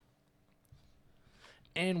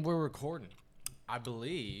And we're recording. I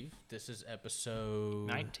believe this is episode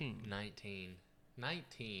 19. 19.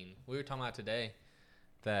 We were talking about today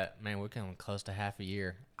that, man, we're coming close to half a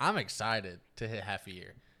year. I'm excited to hit half a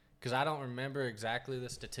year because I don't remember exactly the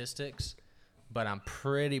statistics, but I'm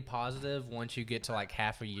pretty positive once you get to like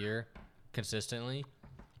half a year consistently,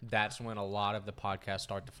 that's when a lot of the podcasts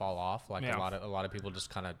start to fall off. Like a lot of people just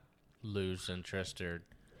kind of lose interest or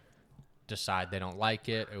decide they don't like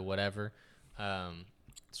it or whatever.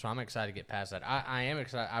 So I'm excited to get past that. I am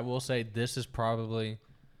excited. I will say this is probably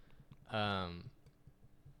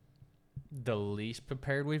the least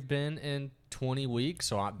prepared we've been in 20 weeks.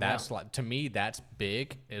 So that's like, to me, that's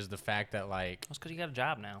big, is the fact that like... That's because you got a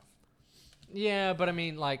job now. Yeah, but I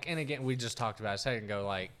mean, like, and again, we just talked about it a second ago,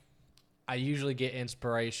 like, I usually get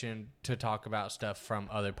inspiration to talk about stuff from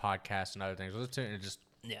other podcasts and other things. They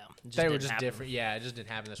were just different. Yeah, it just didn't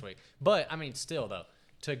happen this week. But, I mean, still, though,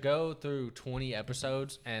 to go through 20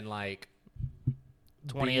 episodes and, like...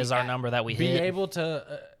 20 is our number that we hit. Be able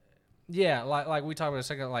to... like we talked about a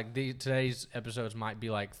second, like, today's episodes might be,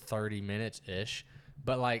 like, 30 minutes-ish.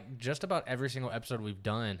 But, like, just about every single episode we've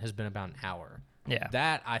done has been about an hour. Yeah.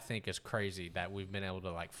 That, I think, is crazy that we've been able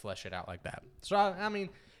to, like, flesh it out like that. So, I mean,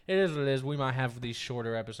 it is what it is. We might have these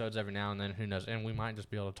shorter episodes every now and then. Who knows? And we might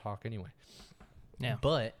just be able to talk anyway. Yeah.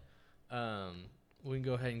 But we can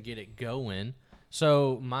go ahead and get it going.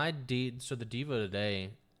 So the Devo today,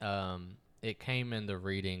 it came in the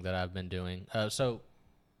reading that I've been doing. So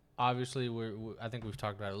obviously I think we've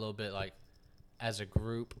talked about it a little bit, like as a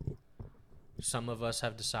group, some of us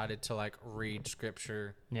have decided to like read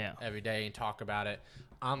scripture every day and talk about it.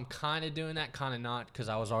 I'm kind of doing that, kind of not, because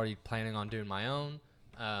I was already planning on doing my own.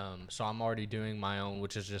 So I'm already doing my own,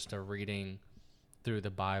 which is just a reading through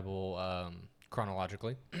the Bible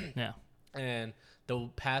chronologically. Yeah. And the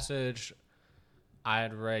passage I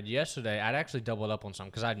had read yesterday, I'd actually doubled up on some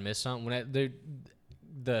because I'd missed something. When the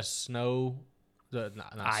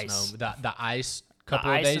ice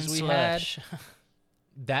couple of days we had,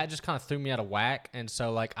 that just kind of threw me out of whack. And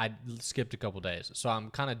so, like, I skipped a couple days. So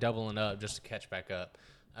I'm kind of doubling up just to catch back up.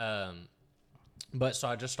 But so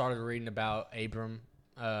I just started reading about Abram.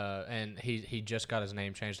 And he just got his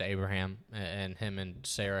name changed to Abraham, and him and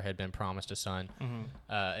Sarah had been promised a son. Mm-hmm.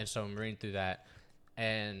 And so I'm reading through that.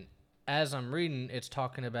 And as I'm reading, it's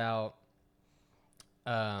talking about,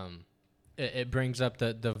 it brings up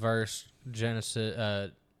the verse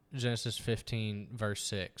Genesis 15 verse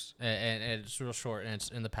 6, and it's real short, and it's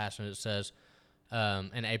in the passage. It says,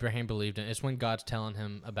 and Abraham believed him. It's when God's telling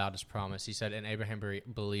him about his promise. He said, and Abraham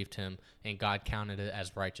believed him, and God counted it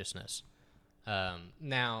as righteousness.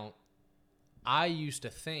 Now, I used to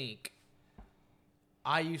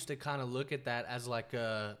kind of look at that as like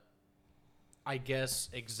a, I guess,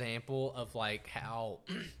 example of like how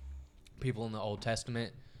people in the Old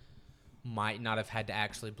Testament might not have had to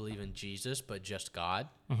actually believe in Jesus, but just God.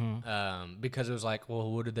 Mm-hmm. Because it was like,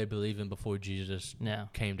 well, what did they believe in before Jesus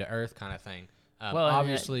came to earth, kind of thing. Well,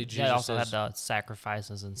 obviously, Jesus also had the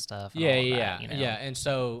sacrifices and stuff. And yeah. And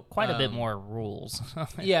so quite a bit more rules.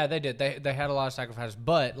 Yeah, they did. They had a lot of sacrifices,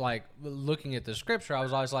 but like looking at the scripture, I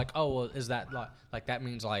was always like, oh, well, is that like that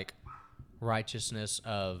means like righteousness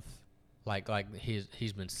of like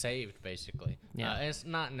he's been saved basically. Yeah, it's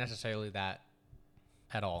not necessarily that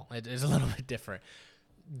at all. It is a little bit different.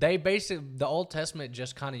 The Old Testament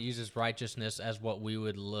just kind of uses righteousness as what we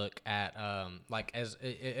would look at, like as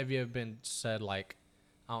have you ever been said, like,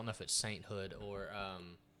 I don't know if it's sainthood or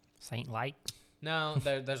saint-like. No,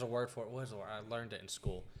 there's a word for it. What is the word? I learned it in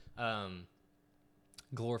school.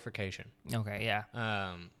 Glorification. Okay,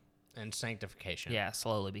 yeah. And sanctification. Yeah,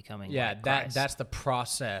 slowly becoming. Yeah, like that's the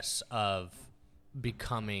process of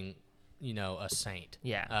becoming, a saint.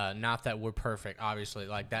 Yeah. Not that we're perfect, obviously.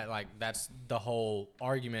 Like that's the whole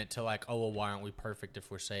argument to like, oh, well, why aren't we perfect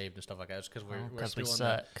if we're saved and stuff like that? It's because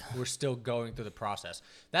we're still going through the process.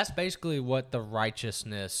 That's basically what the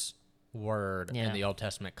righteousness word in the Old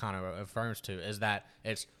Testament kind of affirms to, is that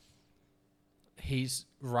he's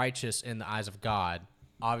righteous in the eyes of God.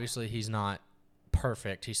 Obviously, he's not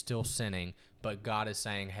perfect. He's still sinning, but God is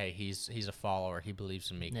saying, hey, he's a follower. He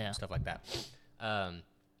believes in me, stuff like that.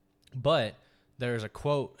 But there's a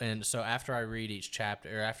quote, and so after I read each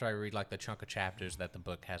chapter, or after I read like the chunk of chapters that the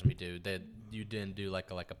book has me do, that you didn't do like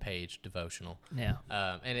a page devotional. Yeah.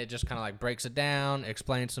 And it just kind of like breaks it down,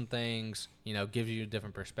 explains some things, gives you a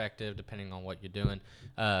different perspective depending on what you're doing.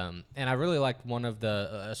 And I really liked one of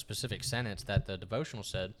the specific sentence that the devotional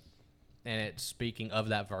said, and it's speaking of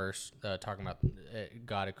that verse, talking about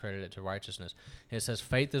God accredited to righteousness. And it says,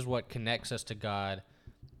 faith is what connects us to God,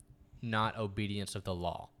 not obedience of the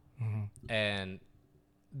law. Mm-hmm. And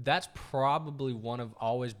that's probably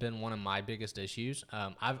always been one of my biggest issues.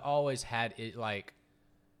 I've always had it like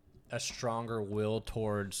a stronger will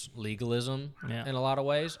towards legalism in a lot of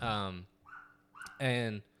ways.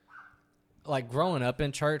 And like growing up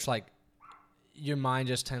in church, like your mind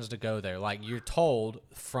just tends to go there. Like you're told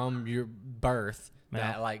from your birth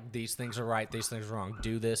that like these things are right, these things are wrong.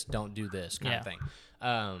 Do this, don't do this kind of thing.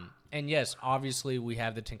 And yes, obviously we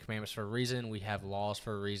have the Ten Commandments for a reason. We have laws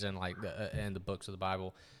for a reason, like in the books of the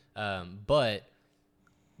Bible. But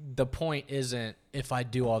the point isn't if I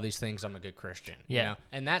do all these things, I'm a good Christian. You know?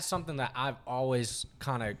 And that's something that I've always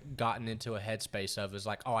kind of gotten into a headspace of is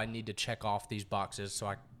like, oh, I need to check off these boxes so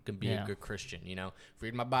I can be a good Christian. You know,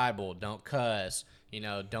 read my Bible, don't cuss, you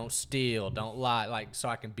know, don't steal, don't lie, like so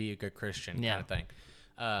I can be a good Christian kind of thing.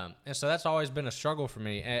 And so that's always been a struggle for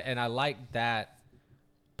me. And I like that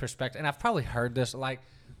perspective. And I've probably heard this, like,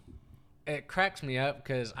 it cracks me up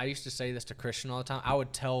because I used to say this to Christian all the time. I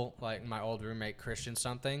would tell, like, my old roommate Christian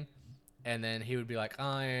something, and then he would be like,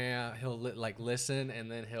 oh, yeah. He'll, like, listen,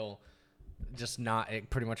 and then he'll just not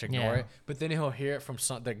pretty much ignore it. But then he'll hear it from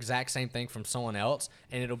the exact same thing from someone else,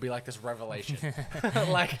 and it'll be like this revelation.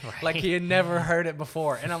 like he had never heard it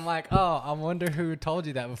before. And I'm like, oh, I wonder who told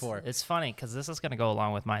you that before. It's funny because this is going to go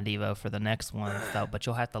along with my Devo for the next one, though, but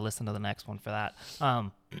you'll have to listen to the next one for that.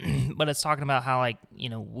 But it's talking about how, like, you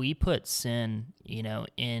know, we put sin, you know,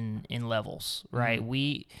 in levels, right? Mm-hmm.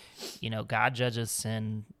 We, you know, God judges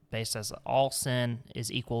sin based as all sin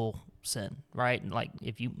is equal sin, right? Like,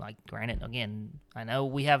 if you, like, granted, again, I know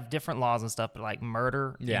we have different laws and stuff, but like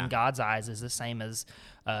murder in God's eyes is the same as,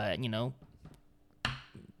 you know,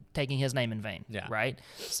 taking his name in vain, right?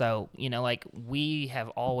 So, you know, like, we have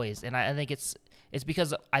always, and I think it's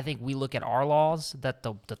because I think we look at our laws that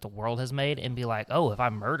the world has made and be like, oh, if I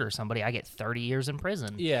murder somebody, I get 30 years in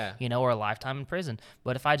prison, you know, or a lifetime in prison.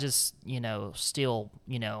 But if I just, you know, steal,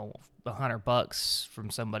 you know, $100 from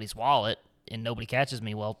somebody's wallet and nobody catches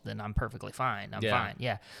me, well, then I'm perfectly fine. I'm fine.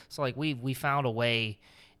 Yeah. So, like, we found a way,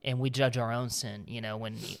 and we judge our own sin, you know,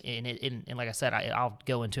 and like I said, I'll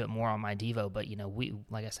go into it more on my Devo, but, you know,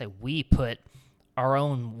 we put our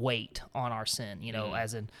own weight on our sin, you know,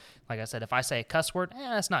 as in, like I said, if I say a cuss word,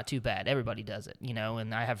 that's not too bad. Everybody does it, you know,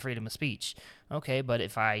 and I have freedom of speech. Okay. But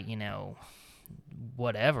if I, you know,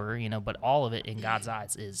 whatever, you know, but all of it in God's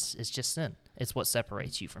eyes is just sin. It's what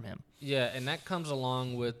separates you from him. Yeah. And that comes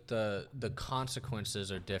along with the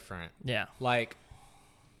consequences are different. Yeah. Like,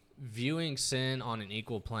 viewing sin on an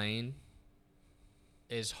equal plane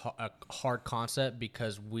is a hard concept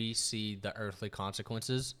because we see the earthly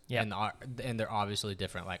consequences, and they're obviously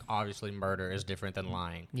different. Like, obviously, murder is different than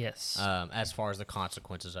lying. Yes. As far as the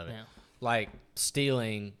consequences of it, like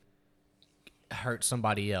stealing hurts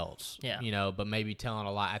somebody else. You know, but maybe telling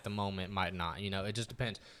a lie at the moment might not. You know, it just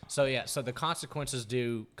depends. So so the consequences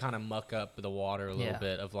do kind of muck up the water a little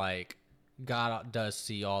bit of like. God does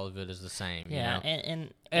see all of it as the same. You know?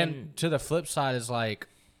 And to the flip side is like,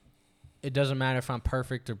 it doesn't matter if I'm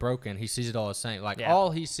perfect or broken. He sees it all the same. Like, all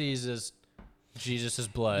he sees is Jesus'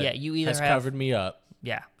 blood. Yeah, you either has covered me up.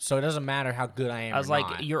 Yeah. So it doesn't matter how good I am. I was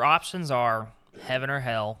like, your options are heaven or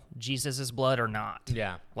hell, Jesus' blood or not.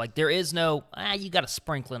 Yeah. Like, there is no, you got a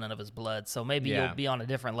sprinkling of his blood, so maybe you'll be on a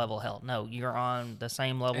different level of hell. No, you're on the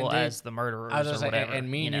same level as the murderers or whatever. And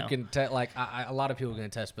me and you can, like, a lot of people can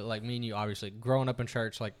attest, but, like, me and you, obviously, growing up in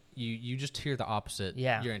church, like, you just hear the opposite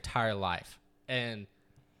your entire life. And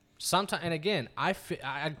sometimes, and again, I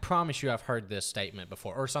promise you I've heard this statement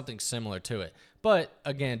before or something similar to it. But,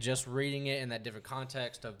 again, just reading it in that different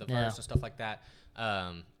context of the verse and stuff like that,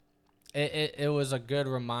 it was a good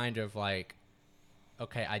reminder of, like,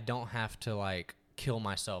 okay, I don't have to, like, kill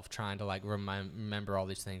myself trying to, like, remember all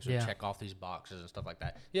these things or check off these boxes and stuff like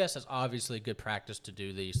that. Yes, it's obviously good practice to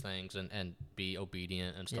do these things and be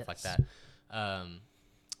obedient and stuff like that.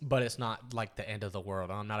 But it's not, like, the end of the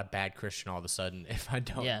world. I'm not a bad Christian all of a sudden if I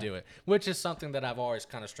don't do it, which is something that I've always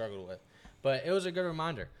kind of struggled with. But it was a good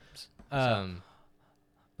reminder.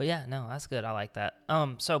 But yeah, no, that's good. I like that.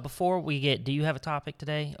 So before we get, do you have a topic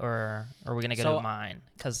today, or are we gonna go to mine?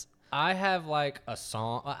 Because I have like a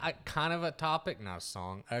song, kind of a topic, not a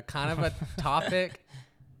song, kind of a topic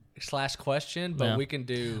 / question, but we can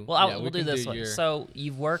do. Well, we'll do this one. So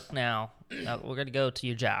you've worked now. We're gonna go to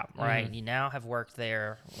your job, right? Mm-hmm. You now have worked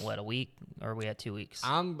there. What, a week? Or are we at 2 weeks?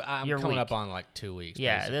 I'm coming up on like 2 weeks.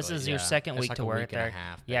 Yeah, basically. This is your second week like to work there.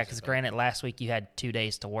 Half, yeah, because granted, last week you had 2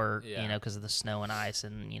 days to work, you know, because of the snow and ice,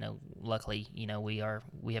 and you know, luckily, you know, we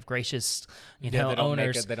have gracious, you know,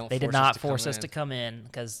 owners. They did not force us to come in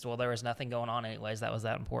because, well, there was nothing going on anyways. That was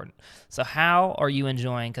that important. So how are you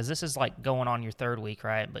enjoying? Because this is like going on your 3rd week,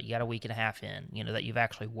 right? But you got a week and a half in, you know, that you've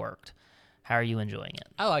actually worked. How are you enjoying it?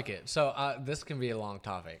 I like it. So this can be a long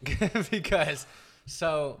topic because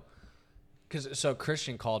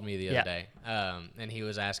Christian called me the other day, and he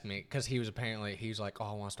was asking me because he was like, "Oh,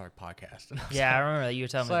 I want to start a podcast." I remember that you were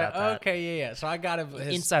telling me about that. Okay, yeah. So I got him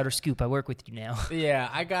Insider scoop. I work with you now. Yeah,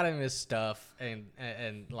 I got him his stuff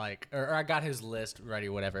and like, or I got his list ready,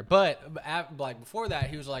 whatever. But like before that,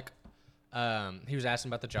 he was like, he was asking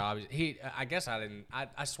about the job. I guess I didn't.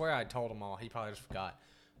 I swear I told him all. He probably just forgot.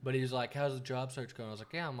 But he was like, "How's the job search going?" I was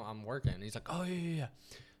like, "Yeah, I'm working." And he's like, "Oh yeah."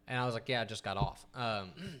 And I was like, "Yeah, I just got off."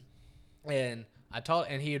 And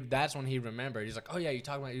that's when he remembered. He's like, "Oh yeah, you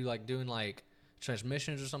talking about you like doing like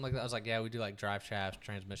transmissions or something like that?" I was like, "Yeah, we do like drive shafts,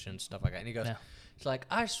 transmissions, stuff like that." And he goes, "He's like,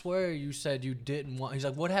 I swear you said you didn't want." He's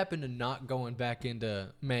like, "What happened to not going back into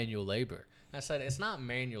manual labor?" And I said, "It's not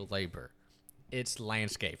manual labor, it's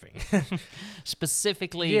landscaping."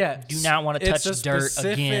 Specifically, do not want to touch dirt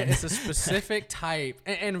again. It's a specific type,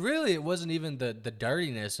 and really, it wasn't even the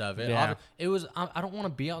dirtiness of it. Yeah. It was I don't want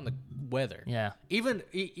to be out in the weather. Yeah.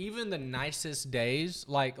 Even the nicest days,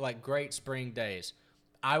 like great spring days,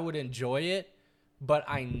 I would enjoy it, but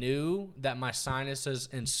I knew that my sinuses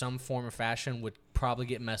in some form or fashion would probably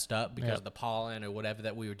get messed up because of the pollen or whatever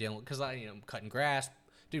that we were dealing with. Because cutting grass,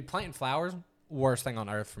 dude, planting flowers. Worst thing on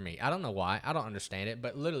earth for me. I don't know why. I don't understand it,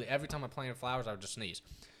 but literally every time I planted flowers, I would just sneeze.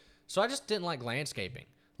 So I just didn't like landscaping.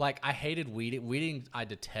 Like I hated weeding. I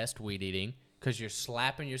detest weed eating because you're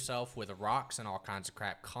slapping yourself with rocks and all kinds of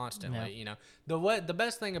crap constantly. You know, the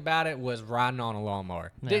best thing about it was riding on a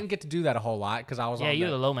lawnmower. Didn't get to do that a whole lot because I was you're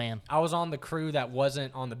the low man. I was on the crew that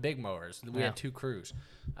wasn't on the big mowers. We had 2 crews,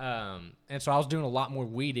 and so I was doing a lot more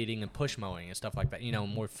weed eating and push mowing and stuff like that.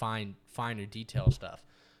 More finer detail stuff.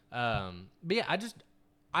 But yeah,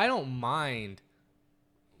 I don't mind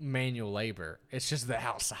manual labor. It's just the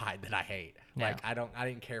outside that I hate. Yeah. Like I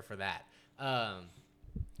didn't care for that.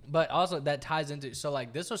 But also that ties into, so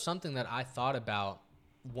like this was something that I thought about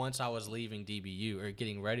once I was leaving DBU or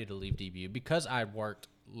getting ready to leave DBU because I worked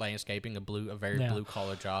landscaping, a very blue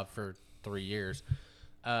collar job for 3 years.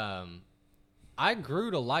 I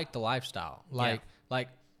grew to like the lifestyle. Like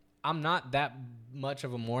I'm not that much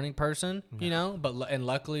of a morning person, and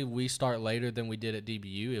luckily we start later than we did at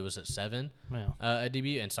DBU. It was at 7 at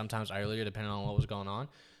DBU, and sometimes earlier depending on what was going on.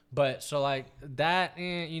 But so like that,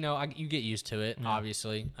 you get used to it.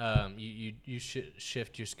 Obviously, you should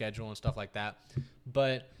shift your schedule and stuff like that.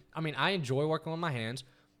 But I mean, I enjoy working with my hands.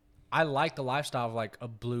 I like the lifestyle of like a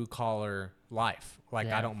blue collar life. Like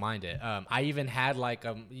I don't mind it. I even had like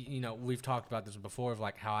we've talked about this before of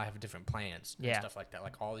like how I have different plans and stuff like that.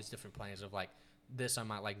 Like all these different plans of like this I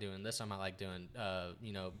might like doing, this I might like doing.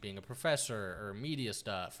 Being a professor or media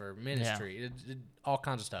stuff or ministry, all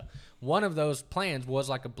kinds of stuff. One of those plans was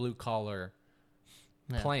like a blue collar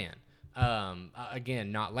plan.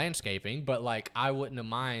 Again, not landscaping, but like I wouldn't have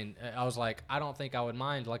mind. I was like, I don't think I would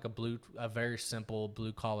mind like a very simple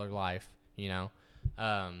blue collar life,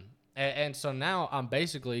 and so now I'm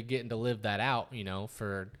basically getting to live that out,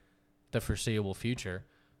 for the foreseeable future.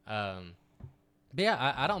 But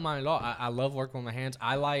yeah, I don't mind at all. I love working with my hands.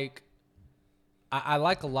 I like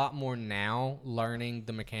a lot more now learning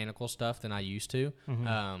the mechanical stuff than I used to.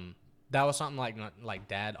 That was something like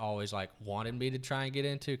Dad always like wanted me to try and get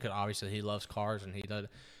into because obviously he loves cars and he does,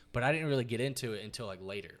 but I didn't really get into it until like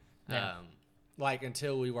later. Like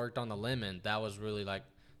until we worked on the Lemon, that was really like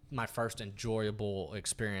my first enjoyable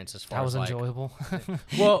experience as far That was as like, enjoyable.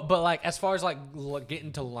 well, but like as far as like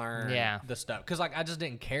getting to learn the stuff, because like I just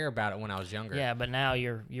didn't care about it when I was younger. Yeah, but now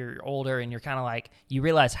you're older and you're kind of like you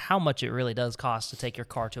realize how much it really does cost to take your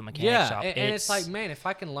car to a mechanic shop. And it's like, man, if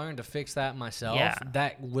I can learn to fix that myself,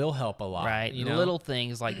 that will help a lot. Right, little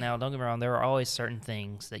things like now. Don't get me wrong, there are always certain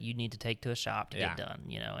things that you need to take to a shop to get done.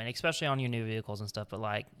 And especially on your new vehicles and stuff. But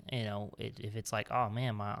like if it's like, oh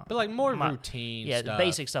man, but like more routine, stuff. The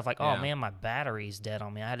basic stuff. Like, oh man, my battery's dead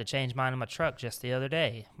on me. I had to change mine in my truck just the other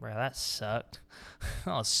day. Bro, that sucked.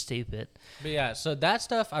 That was stupid. But yeah, so that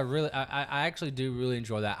stuff I actually do really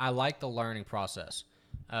enjoy that. I like the learning process.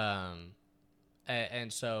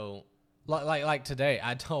 And so like today,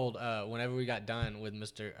 I told whenever we got done with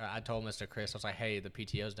I told Mr. Chris, I was like, hey, the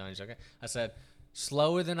PTO's done. He's like, okay. I said,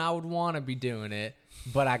 slower than I would want to be doing it,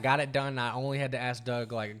 but I got it done. I only had to ask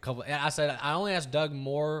Doug like a couple. And I said I only asked Doug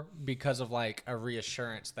more because of like a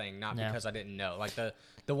reassurance thing, not because I didn't know. Like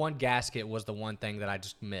the one gasket was the one thing that I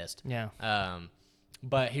just missed. Yeah.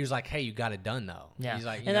 But he was like, "Hey, you got it done though." Yeah. He's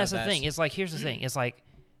like, and that's the thing. It's like here's the thing. It's like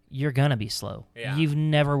you're going to be slow. Yeah. You've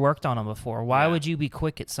never worked on them before. Why Yeah. would you be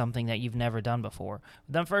quick at something that you've never done before?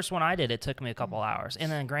 The first one I did, it took me a couple hours.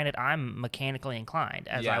 And then granted, I'm mechanically inclined,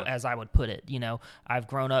 as I would put it. You know, I've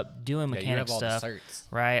grown up doing mechanic you have stuff. all the certs.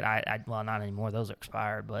 Right? I well, not anymore. Those are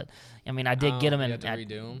expired. But, I mean, I did get them. You had to redo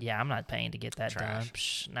them? Yeah, I'm not paying to get that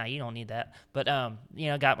Trash. done. No, you don't need that. But, you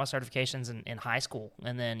know, got my certifications in high school.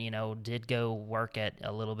 And then, you know, did go work at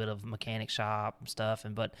a little bit of mechanic shop and stuff.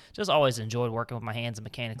 But just always enjoyed working with my hands and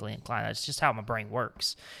mechanically inclined. It's just how my brain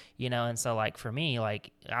works, you know. And so, like, for me,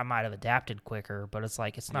 like, I might have adapted quicker, but it's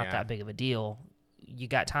like it's not that big of a deal. You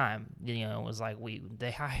got time, you know. It was like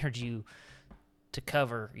they hired you to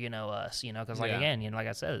cover, you know, us, you know, because like again, you know, like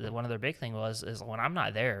I said, one of their big thing is when I'm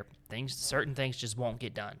not there, certain things just won't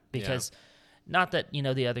get done because not that, you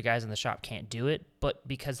know, the other guys in the shop can't do it, but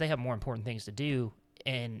because they have more important things to do,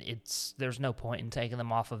 and there's no point in taking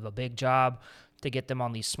them off of a big job to get them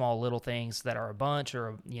on these small little things that are a bunch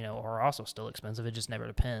or, you know, are also still expensive. It just never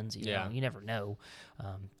depends. You know, you never know.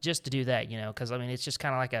 Just to do that, you know, because, I mean, it's just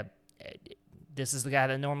kind of like this is the guy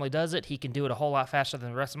that normally does it. He can do it a whole lot faster than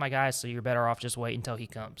the rest of my guys, so you're better off just wait until he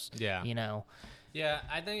comes. Yeah. You know? Yeah,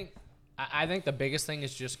 I think the biggest thing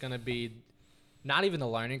is just going to be not even the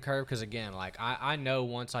learning curve because, again, like, I know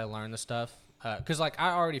once I learn the stuff, because, like,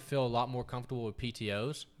 I already feel a lot more comfortable with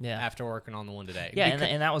PTOs after working on the one today. Yeah,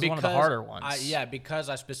 and that was one of the harder ones. Because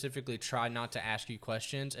I specifically tried not to ask you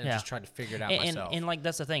questions and just tried to figure it out myself. And, like,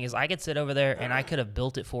 that's the thing is I could sit over there and I could have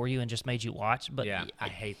built it for you and just made you watch, but I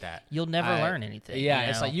hate that. You'll never learn anything. Yeah, you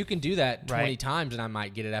know? it's like you can do that 20 times and I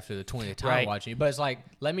might get it after the 20th time watching you. But it's like,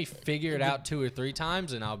 let me figure it out 2 or 3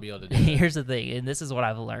 times and I'll be able to do it. Here's the thing, and this is what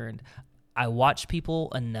I've learned. I watch people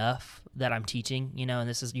enough that I'm teaching, you know,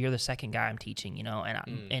 and you're the second guy I'm teaching, you know,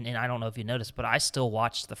 and I don't know if you noticed, but I still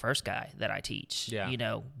watch the first guy that I teach, you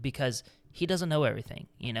know, because he doesn't know everything,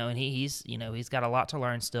 you know, and he's got a lot to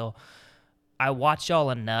learn still. I watch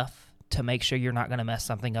y'all enough to make sure you're not going to mess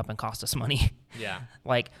something up and cost us money. Yeah.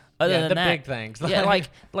 Like, other than the that, big things. Yeah,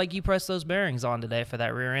 like you press those bearings on today for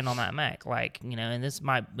that rear end on that Mac. Like, you know, and this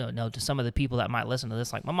might, you know, to some of the people that might listen to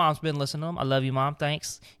this, like my mom's been listening to them. I love you, Mom.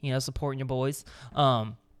 Thanks. You know, supporting your boys.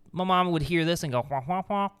 My mom would hear this and go, wah, wah,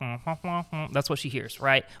 wah, wah, wah, wah. That's what she hears,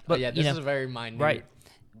 right? But this is very minute. Right.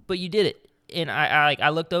 But you did it. And I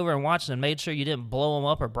looked over and watched and made sure you didn't blow them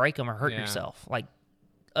up or break them or hurt yourself. Like,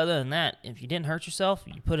 other than that, if you didn't hurt yourself,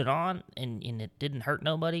 you put it on, and it didn't hurt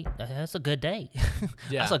nobody, that's a good day.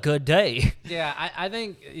 That's a good day. Yeah, I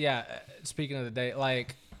think, speaking of the day,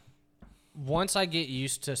 like, once I get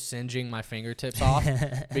used to singeing my fingertips off,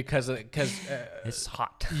 because it's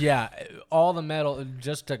hot. Yeah, all the metal,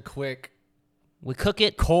 just a quick... We cook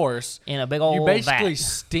it course. In a big old You basically vat.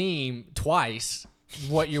 steam twice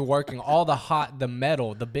what you're working, all the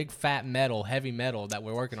metal, the big fat metal, heavy metal that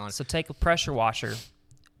we're working on. So take a pressure washer,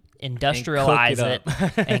 industrialize it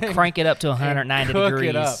and crank it up to 190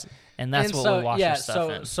 degrees. And that's what we wash your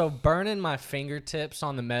stuff in. So burning my fingertips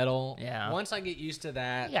on the metal, once I get used to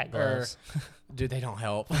that, dude, they don't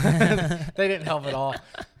help. They didn't help at all.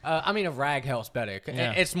 I mean, a rag helps better.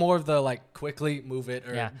 It's more of the, like, quickly move it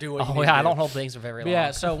or do what you need to do. I don't hold things for very long.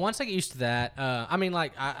 Yeah, so once I get used to that, I mean,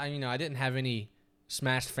 like, I didn't have any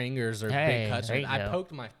smashed fingers or big cuts. I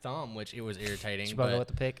poked my thumb, which it was irritating. Did you bug it with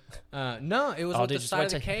the pick? No, it was with the side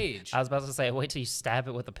of the cage. I was about to say, wait till you stab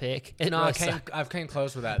it with a pick. No, I've came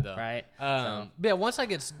close with that though. Right. But yeah, once I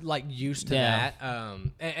get like used to that,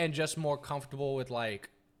 and just more comfortable with like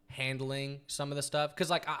handling some of the stuff, because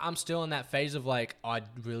like I'm still in that phase of like, I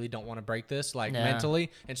really don't want to break this, like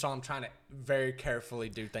mentally, and so I'm trying to very carefully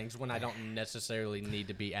do things when I don't necessarily need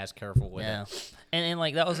to be as careful with it. And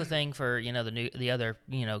like that was the thing for, you know, the other,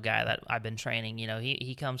 you know, guy that I've been training. You know,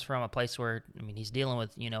 he comes from a place where, I mean, he's dealing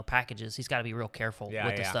with, you know, packages. He's got to be real careful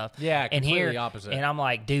with the stuff. Yeah, completely and opposite. And I'm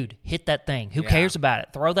like, dude, hit that thing. Who cares about it?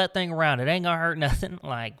 Throw that thing around. It ain't gonna hurt nothing.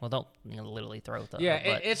 Like, well, don't, you know, literally throw it. Yeah,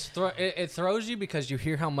 it throws you because you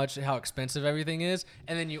hear how expensive everything is,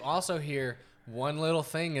 and then you also hear one little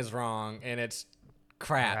thing is wrong and it's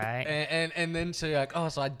crap, right. and then so you're like, oh,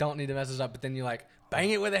 so I don't need to mess this up, but then you like bang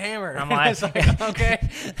it with a hammer. I'm like, it's like, okay.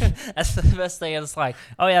 That's the best thing. It's like,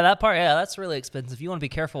 oh yeah, that part, that's really expensive. You want to be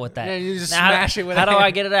careful with that. Yeah, you just smash it with a hammer. How do I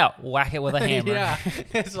get it out? Whack it with a hammer. Yeah,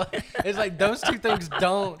 it's like those two things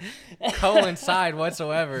don't coincide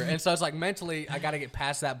whatsoever, and so it's like mentally I got to get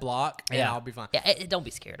past that block and I'll be fine. Yeah, don't be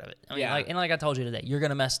scared of it. I mean, like I told you today, you're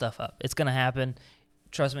gonna mess stuff up. It's gonna happen.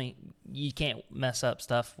 Trust me, you can't mess up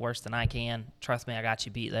stuff worse than I can. Trust me, I got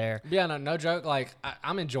you beat there. Yeah, no joke. Like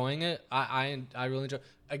I'm enjoying it. I really enjoy.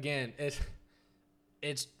 Again,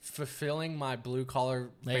 it's fulfilling my blue collar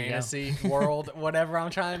There you fantasy world, whatever I'm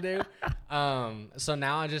trying to do. So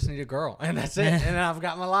now I just need a girl, and that's it. And then I've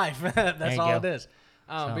got my life. That's all it is.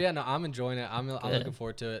 But yeah, no, I'm enjoying it. I'm looking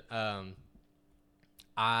forward to it.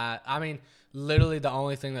 I mean, literally the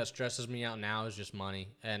only thing that stresses me out now is just money,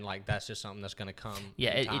 and like that's just something that's gonna come.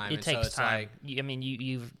 Yeah, it takes so time. Like, I mean,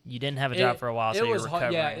 you didn't have a job for a while, so you're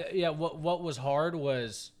recovering. Yeah. What was hard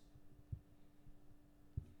was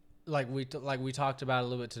like we talked about a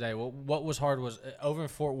little bit today. What was hard was over in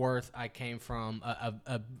Fort Worth. I came from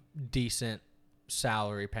a decent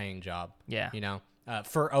salary paying job. Yeah, you know,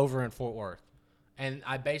 for over in Fort Worth, and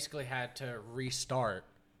I basically had to restart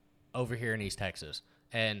over here in East Texas.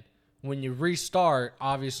 And when you restart,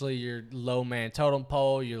 obviously you're low man totem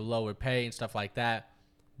pole, you're lower pay and stuff like that.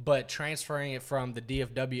 But transferring it from the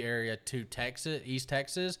DFW area to Texas, East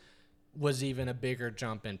Texas, was even a bigger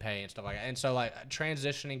jump in pay and stuff like that. And so like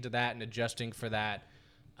transitioning to that and adjusting for that,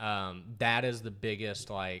 that is the biggest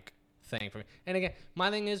like thing for me. And again,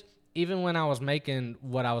 my thing is, even when I was making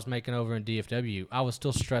what I was making over in DFW, I was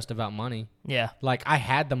still stressed about money. Yeah. Like I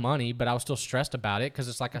had the money, but I was still stressed about it because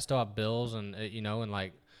it's like I still have bills and and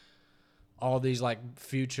like all these like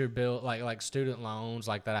future bill like student loans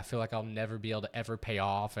like that. I feel like I'll never be able to ever pay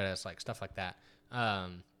off, and it's like stuff like that.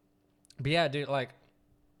 But yeah, dude, like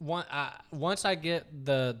once I get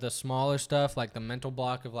the smaller stuff, like the mental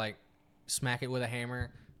block of like smack it with a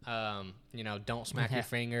hammer, don't smack your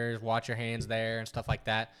fingers, watch your hands there and stuff like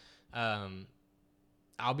that.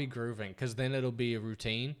 I'll be grooving because then it'll be a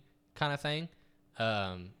routine kind of thing.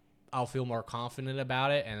 I'll feel more confident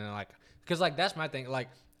about it, and then like because like that's my thing. Like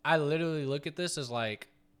I literally look at this as like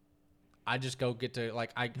I just go get to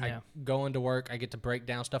like I go into work, I get to break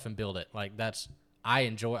down stuff and build it. Like that's I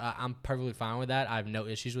enjoy. I'm perfectly fine with that. I have no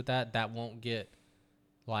issues with that. That won't get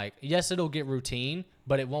like yes, it'll get routine,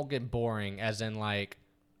 but it won't get boring. As in like,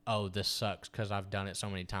 oh, this sucks because I've done it so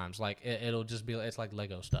many times. Like it'll just be it's like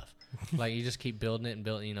Lego stuff. Like you just keep building it and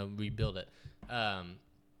building, rebuild it. So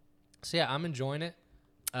yeah, I'm enjoying it.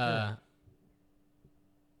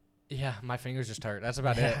 Yeah, my fingers just hurt. That's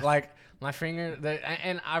about it. Like my finger,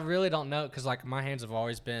 and I really don't know because like my hands have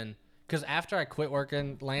always been. Because after I quit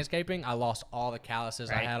working landscaping, I lost all the calluses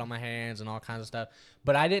I had on my hands and all kinds of stuff.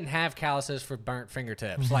 But I didn't have calluses for burnt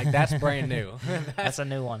fingertips. Like that's brand new. That's a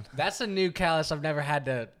new one. That's a new callus I've never had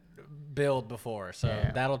to build before. So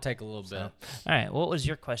that'll take a little bit. All right, what was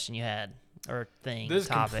your question you had or thing? This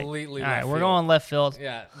topic? Is completely. All right, we're field. going left field.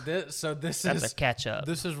 Yeah. This That's is a catch up.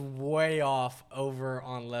 This is way off over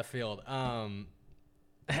on left field. I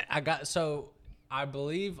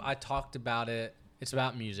believe I talked about it. It's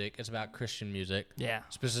about music. It's about Christian music. Yeah.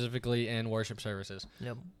 Specifically in worship services.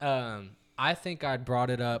 Yep. I think I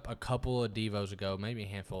brought it up a couple of devos ago, maybe a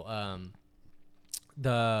handful.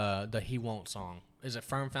 The He Won't song. Is it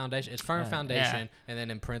Firm Foundation? It's Firm Foundation, and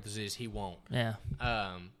then in parentheses, He Won't. Yeah.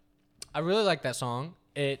 I really like that song.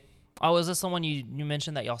 Oh, is this the one you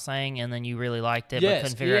mentioned that y'all sang and then you really liked it but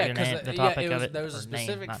couldn't figure out the topic of it? There was a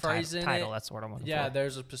specific phrase in it. Title, that's what I'm looking for. Yeah,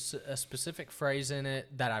 there's a specific phrase in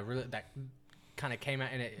it that kind of came out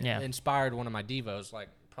and it inspired one of my devos like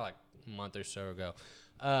probably a month or so ago.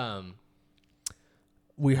 I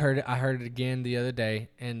heard it again the other day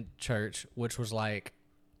in church, which was like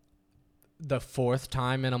the fourth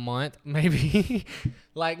time in a month, maybe.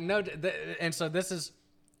 Like no, and so this is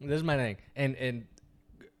my thing, and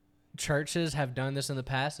churches have done this in the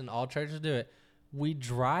past, and all churches do it. We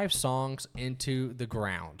drive songs into the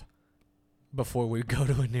ground before we go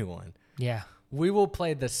to a new one. Yeah, we will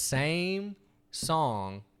play the same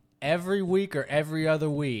song every week or every other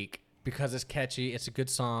week because it's catchy. It's a good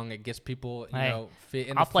song. It gets people, fit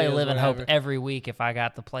in the I'll play feels, Live in whatever. Hope every week if I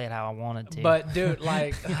got to play it how I wanted to. But dude,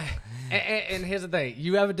 like, and here's the thing: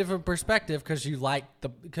 you have a different perspective because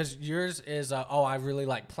because yours is, I really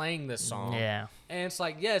like playing this song. Yeah, and it's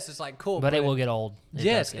like, yes, it's like cool, but it will get old.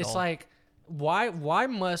 It's like, why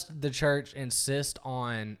must the church insist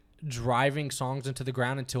on driving songs into the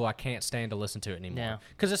ground until I can't stand to listen to it anymore? Yeah.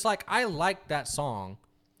 Because it's like I like that song,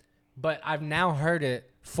 but I've now heard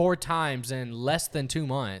it 4 times in less than 2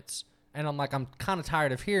 months, and I'm like I'm kind of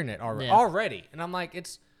tired of hearing it already. And I'm like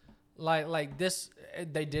it's like this.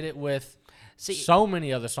 They did it with so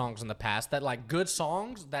many other songs in the past that like good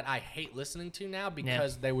songs that I hate listening to now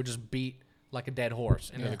because they would just beat like a dead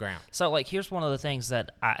horse into the ground. So, like, here's one of the things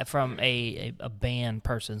that from a band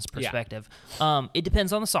person's perspective, it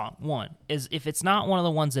depends on the song. One is if it's not one of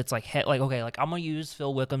the ones that's like I'm gonna use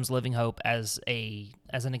Phil Wickham's "Living Hope" as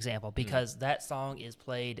an example because that song is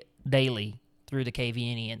played daily through the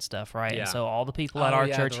KVNE and stuff, right? Yeah. And so all the people at our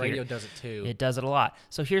church the radio here, does it too. it does it a lot.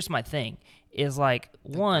 So here's my thing: is like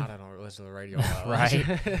one, God, I don't listen to the radio, a lot.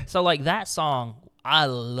 right? So like that song, I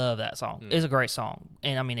love that song. It's a great song,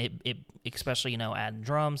 and I mean it especially adding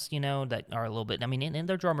drums, that are a little bit. I mean, and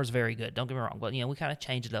their drummer's very good. Don't get me wrong, but we kind of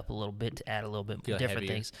changed it up a little bit to add a little bit different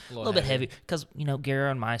things, a little bit heavy, because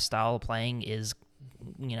Gara and my style of playing is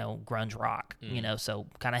grunge rock, so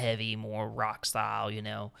kind of heavy, more rock style,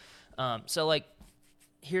 so like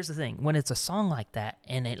here's the thing: when it's a song like that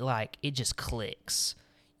and it just clicks,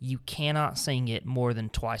 you cannot sing it more than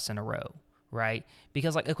twice in a row, right?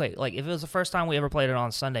 Because if it was the first time we ever played it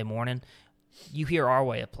on Sunday morning, you hear our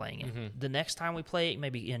way of playing it. The next time we play it,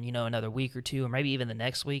 maybe in another week or two, or maybe even the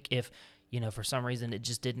next week, if for some reason it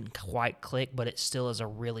just didn't quite click, but it still is a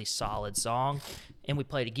really solid song, and we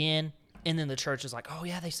play it again, and then the church is like, oh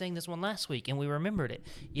yeah, they sang this one last week and we remembered it,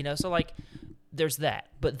 so like there's that.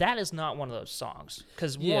 But that is not one of those songs,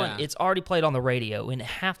 because one, it's already played on the radio and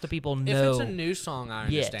half the people know. If it's a new song, I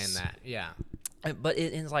understand that. Yeah. But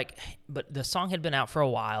it's like, but the song had been out for a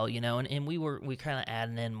while, and we kind of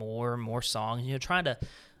adding in more and more songs, trying to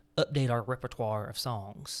update our repertoire of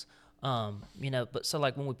songs, But so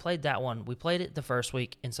like when we played that one, we played it the first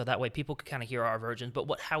week, and so that way people could kind of hear our versions.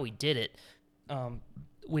 But how we did it,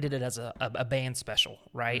 we did it as a band special,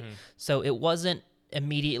 right? So it wasn't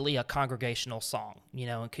immediately a congregational song,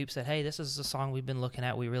 and Coop said, hey, this is a song we've been looking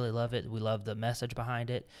at. We really love it. We love the message behind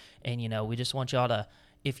it. And, we just want y'all to,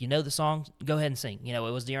 if you know the song, go ahead and sing. It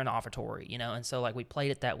was during the offertory, and so like we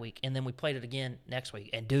played it that week, and then we played it again next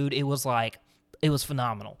week. And dude, it was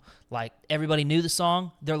phenomenal. Like everybody knew the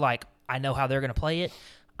song. They're like, I know how they're going to play it.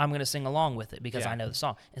 I'm going to sing along with it because I know the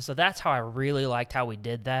song. And so that's how I really liked how we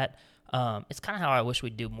did that. It's kind of how I wish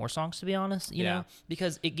we'd do more songs, to be honest, you know,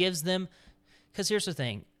 because it gives them, because here's the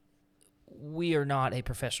thing. We are not a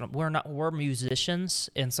professional. We're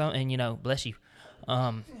musicians, and bless you.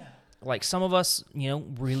 Like some of us,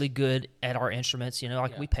 really good at our instruments,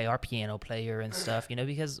 we pay our piano player and stuff,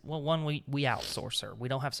 because, well, one, we outsource her. We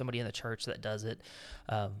don't have somebody in the church that does it.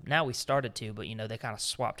 Now we started to, but, they kind of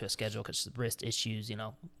swapped to a schedule because of wrist issues,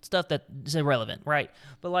 stuff that is irrelevant, right?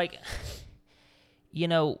 But, like,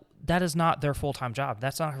 that is not their full-time job.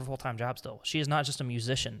 That's not her full-time job still. She is not just a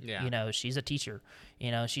musician. Yeah. She's a teacher.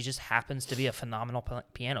 She just happens to be a phenomenal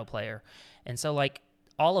piano player. And so, like,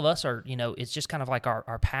 all of us are, it's just kind of like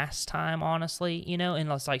our pastime, honestly,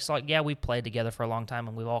 and it's like, we've played together for a long time,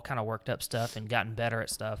 and we've all kind of worked up stuff and gotten better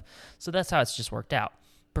at stuff. So that's how it's just worked out.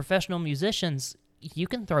 Professional musicians, you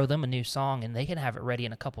can throw them a new song and they can have it ready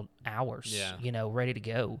in a couple hours, ready to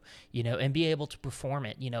go, and be able to perform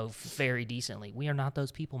it, very decently. We are not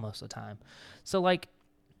those people most of the time. So, like,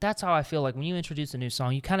 that's how I feel like when you introduce a new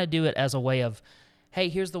song, you kind of do it as a way of, hey,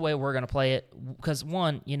 here's the way we're going to play it. Because,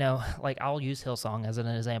 one, like I'll use Hillsong as an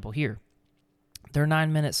example here. They're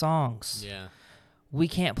 9-minute songs. Yeah. We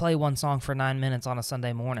can't play one song for 9 minutes on a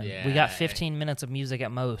Sunday morning. Yeah. We got 15 minutes of music at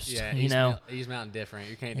most. Yeah, East Mountain different.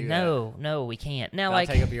 You can't do that. No, we can't. Now, like,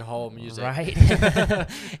 take up your whole music. Right?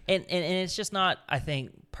 and it's just not, I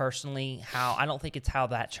think, personally, I don't think it's how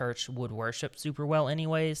that church would worship super well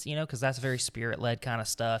anyways, because that's very spirit-led kind of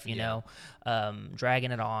stuff,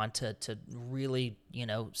 dragging it on to really,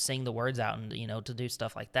 sing the words out and, to do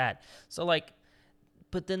stuff like that. So, like,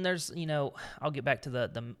 but then there's, I'll get back to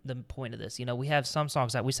the point of this. We have some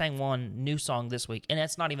songs that we sang one new song this week, and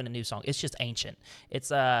it's not even a new song. It's just ancient.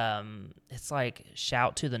 It's like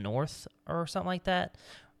Shout to the North or something like that,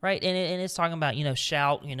 right? And it's talking about,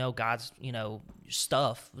 shout, God's,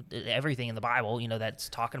 stuff, everything in the Bible, that's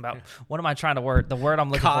talking about, what am I trying to word? The word I'm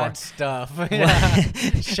looking God for. Stuff.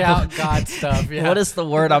 Shout God stuff. Yeah. What is the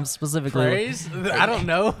word I'm specifically praise? I don't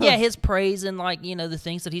know. Yeah, his praise and, like, the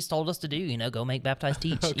things that he's told us to do, go make, baptize,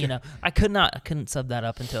 teach. Okay. I couldn't sub that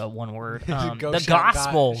up into one word. The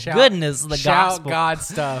gospel. Goodness, the shout gospel. Shout God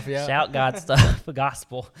stuff, yeah. Shout God stuff, the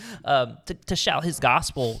gospel. To shout his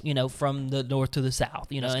gospel, from the north to the south,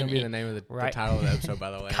 That's going to be the name of the title of the episode,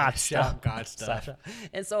 by the way. God shout stuff. God stuff.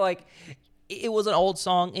 And so, like, it was an old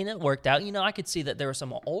song, and it worked out. I could see that there were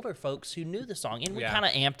some older folks who knew the song, and we kind of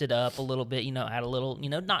amped it up a little bit, add a little,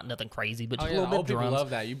 not nothing crazy, but just a little bit of drums. People love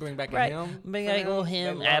that. You bring back a hymn. Bring back a little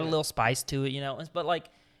hymn, add a little spice to it, But,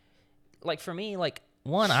 like for me, like,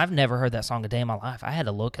 one, I've never heard that song a day in my life. I had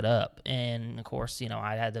to look it up, and, of course,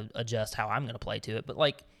 I had to adjust how I'm going to play to it. But,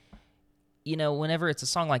 like, whenever it's a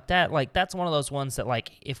song like that, like, that's one of those ones that, like,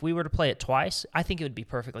 if we were to play it twice, I think it would be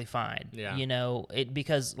perfectly fine. Yeah.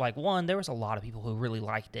 Because, like, one, there was a lot of people who really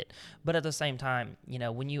liked it. But at the same time,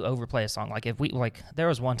 when you overplay a song, like, there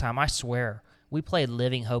was one time, I swear, we played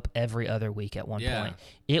Living Hope every other week at one point.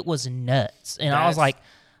 It was nuts. And I was like,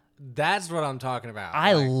 That's what I'm talking about.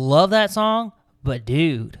 I love that song, but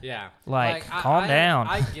dude, yeah, like calm down.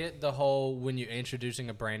 I get the whole when you're introducing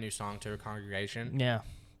a brand new song to a congregation. Yeah.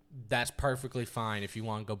 That's perfectly fine if you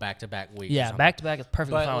want to go back-to-back weeks. Yeah, back-to-back is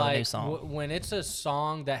perfectly fine with a new song. When it's a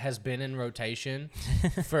song that has been in rotation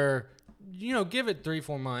for, give it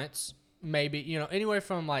 3-4 months, maybe, anywhere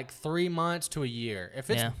from like 3 months to a year. If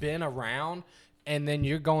it's been around and then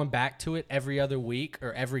you're going back to it every other week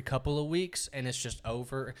or every couple of weeks and it's just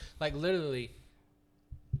over, like literally,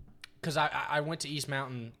 because I went to East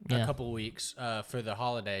Mountain a couple of weeks for the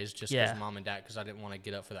holidays just because mom and dad, because I didn't want to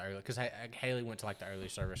get up for the early, because Haley went to like the early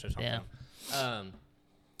service or something. Yeah.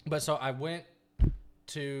 But so I went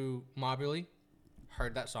to Moberly,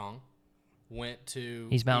 heard that song, went to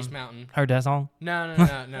East Mountain. Heard that song? No.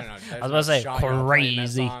 I was about to say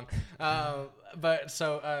crazy. But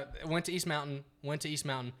so went to East Mountain,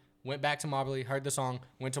 went back to Moberly, heard the song,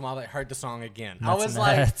 went to Moberly, heard the song again. That's I was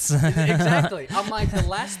nuts. like, exactly. I'm like, the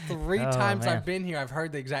last 3 times I've been here, I've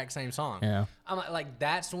heard the exact same song. Yeah. I'm like,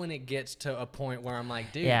 that's when it gets to a point where I'm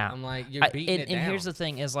like, dude, I'm like, you're beating it down. And here's the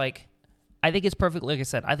thing is like, I think it's perfect. Like I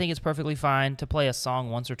said, I think it's perfectly fine to play a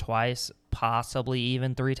song once or twice, possibly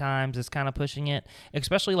even 3 times. It's kind of pushing it,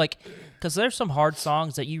 especially like, because there's some hard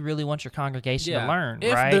songs that you really want your congregation to learn,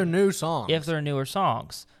 if right? If they're new songs. If they're newer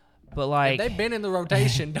songs. But like, if they've been in the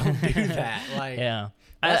rotation, don't do that. Like, yeah,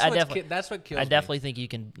 that's what kills me. I definitely think you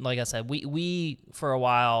can. Like I said, we for a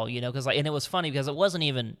while, because like, and it was funny because it wasn't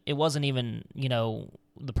even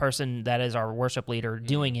the person that is our worship leader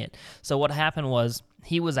doing it. So what happened was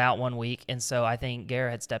he was out one week, and so I think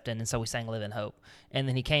Garrett had stepped in, and so we sang "Live in Hope," and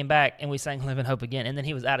then he came back and we sang "Live in Hope" again, and then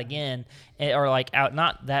he was out again, or like out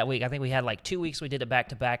not that week. I think we had like 2 weeks we did it back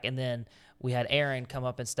to back, and then we had Aaron come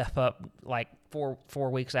up and step up like four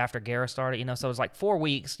weeks after Garrett started, so it was like 4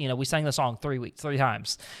 weeks, we sang the song 3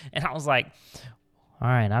 times. And I was like, all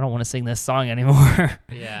right, I don't want to sing this song anymore.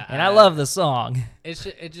 Yeah. And I love the song. It's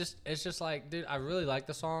just like, dude, I really like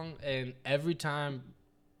the song. And every time,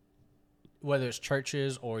 whether it's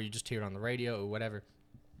churches or you just hear it on the radio or whatever,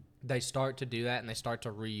 they start to do that and they start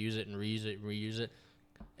to reuse it.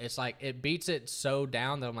 It's like, it beats it so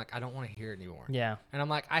down that I'm like, I don't want to hear it anymore. Yeah. And I'm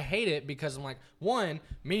like, I hate it because I'm like, one,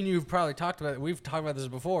 me and you've probably talked about it. We've talked about this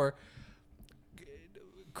before.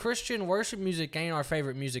 Christian worship music ain't our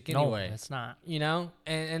favorite music anyway. No, it's not.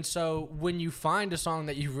 And so when you find a song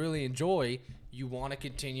that you really enjoy, you want to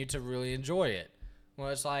continue to really enjoy it. Well,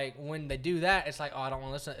 it's like when they do that, it's like, oh, I don't want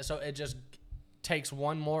to listen. So it just takes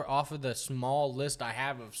one more off of the small list I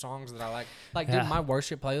have of songs that I like. Like, dude, my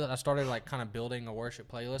worship playlist, I started like kind of building a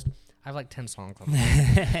worship playlist. I have like 10 songs on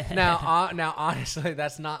there. Now, honestly,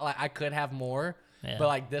 that's not like, I could have more, but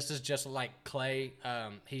like this is just like Clay.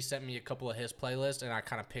 He sent me a couple of his playlists and I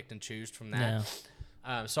kind of picked and choose from that.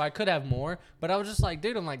 Yeah. So I could have more, but I was just like,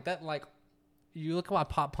 dude, I'm like that. Like, you look at my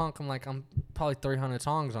pop punk, I'm like, I'm probably 300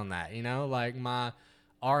 songs on that. Like my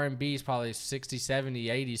R&B is probably 60, 70,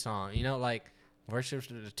 80 songs. Like. Worship's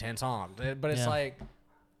 10 songs, but it's like,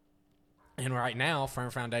 and right now,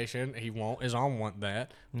 Firm Foundation, his arm want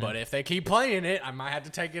that, but if they keep playing it, I might have to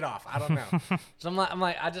take it off. I don't know. So I'm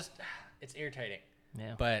like, it's irritating.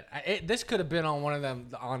 Yeah. But this could have been on one of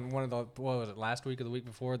the, what was it, last week or the week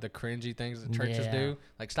before, the cringy things that churches do.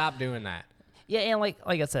 Like, stop doing that. Yeah, and like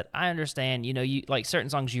I said, I understand. You like certain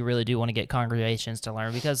songs you really do want to get congregations to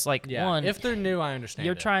learn because, like, one, if they're new, I understand.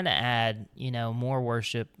 You're trying to add, more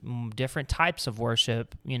worship, different types of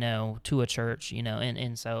worship, to a church,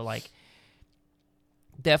 and so like,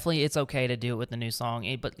 definitely it's okay to do it with the new song,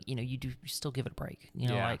 but you still give it a break,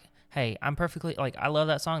 like. Hey, I'm perfectly, like, I love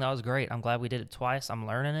that song. That was great. I'm glad we did it twice. I'm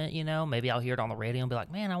learning it, Maybe I'll hear it on the radio and be like,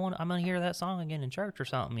 man, I'm going to hear that song again in church or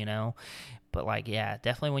something, But, like, yeah,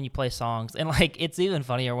 definitely when you play songs. And, like, it's even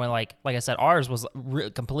funnier when, like I said, ours was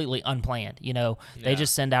completely unplanned, They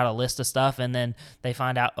just send out a list of stuff and then they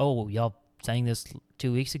find out, oh, y'all sang this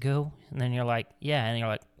 2 weeks ago? And then you're like, yeah. And you're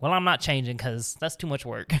like, well, I'm not changing because that's too much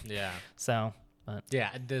work. Yeah. So. But.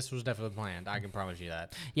 Yeah, this was definitely planned. I can promise you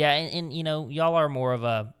that. Yeah, and y'all are more of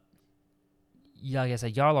a, like I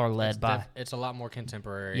said, y'all are led by... it's a lot more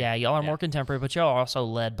contemporary. Yeah, y'all are more contemporary, but y'all are also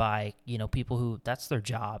led by, people who... That's their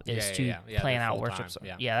job, is to plan out worship.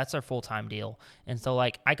 Yeah, that's their full-time deal. And so,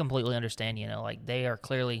 like, I completely understand, like, they are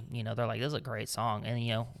clearly, they're like, this is a great song.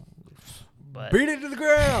 And, but... Beat it to the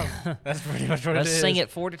ground! That's pretty much what it is. Let's sing it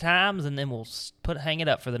 40 times, and then we'll hang it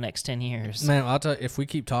up for the next 10 years. Man, I'll tell you, if we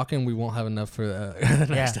keep talking, we won't have enough for the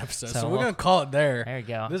next episode. So we're going to call it there. There you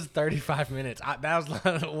go. This is 35 minutes.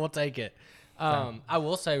 We'll take it. I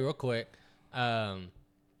will say real quick,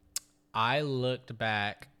 I looked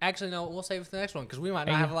back. Actually, no, we'll save it for the next one because we might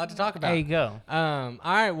not have a lot to talk about. There you go. All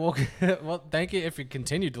right. Well, well, thank you if you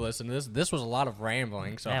continued to listen to this. This was a lot of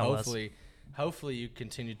rambling, so Yeah, hopefully you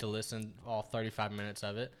continued to listen all 35 minutes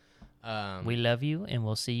of it. We love you, and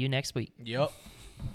we'll see you next week. Yep.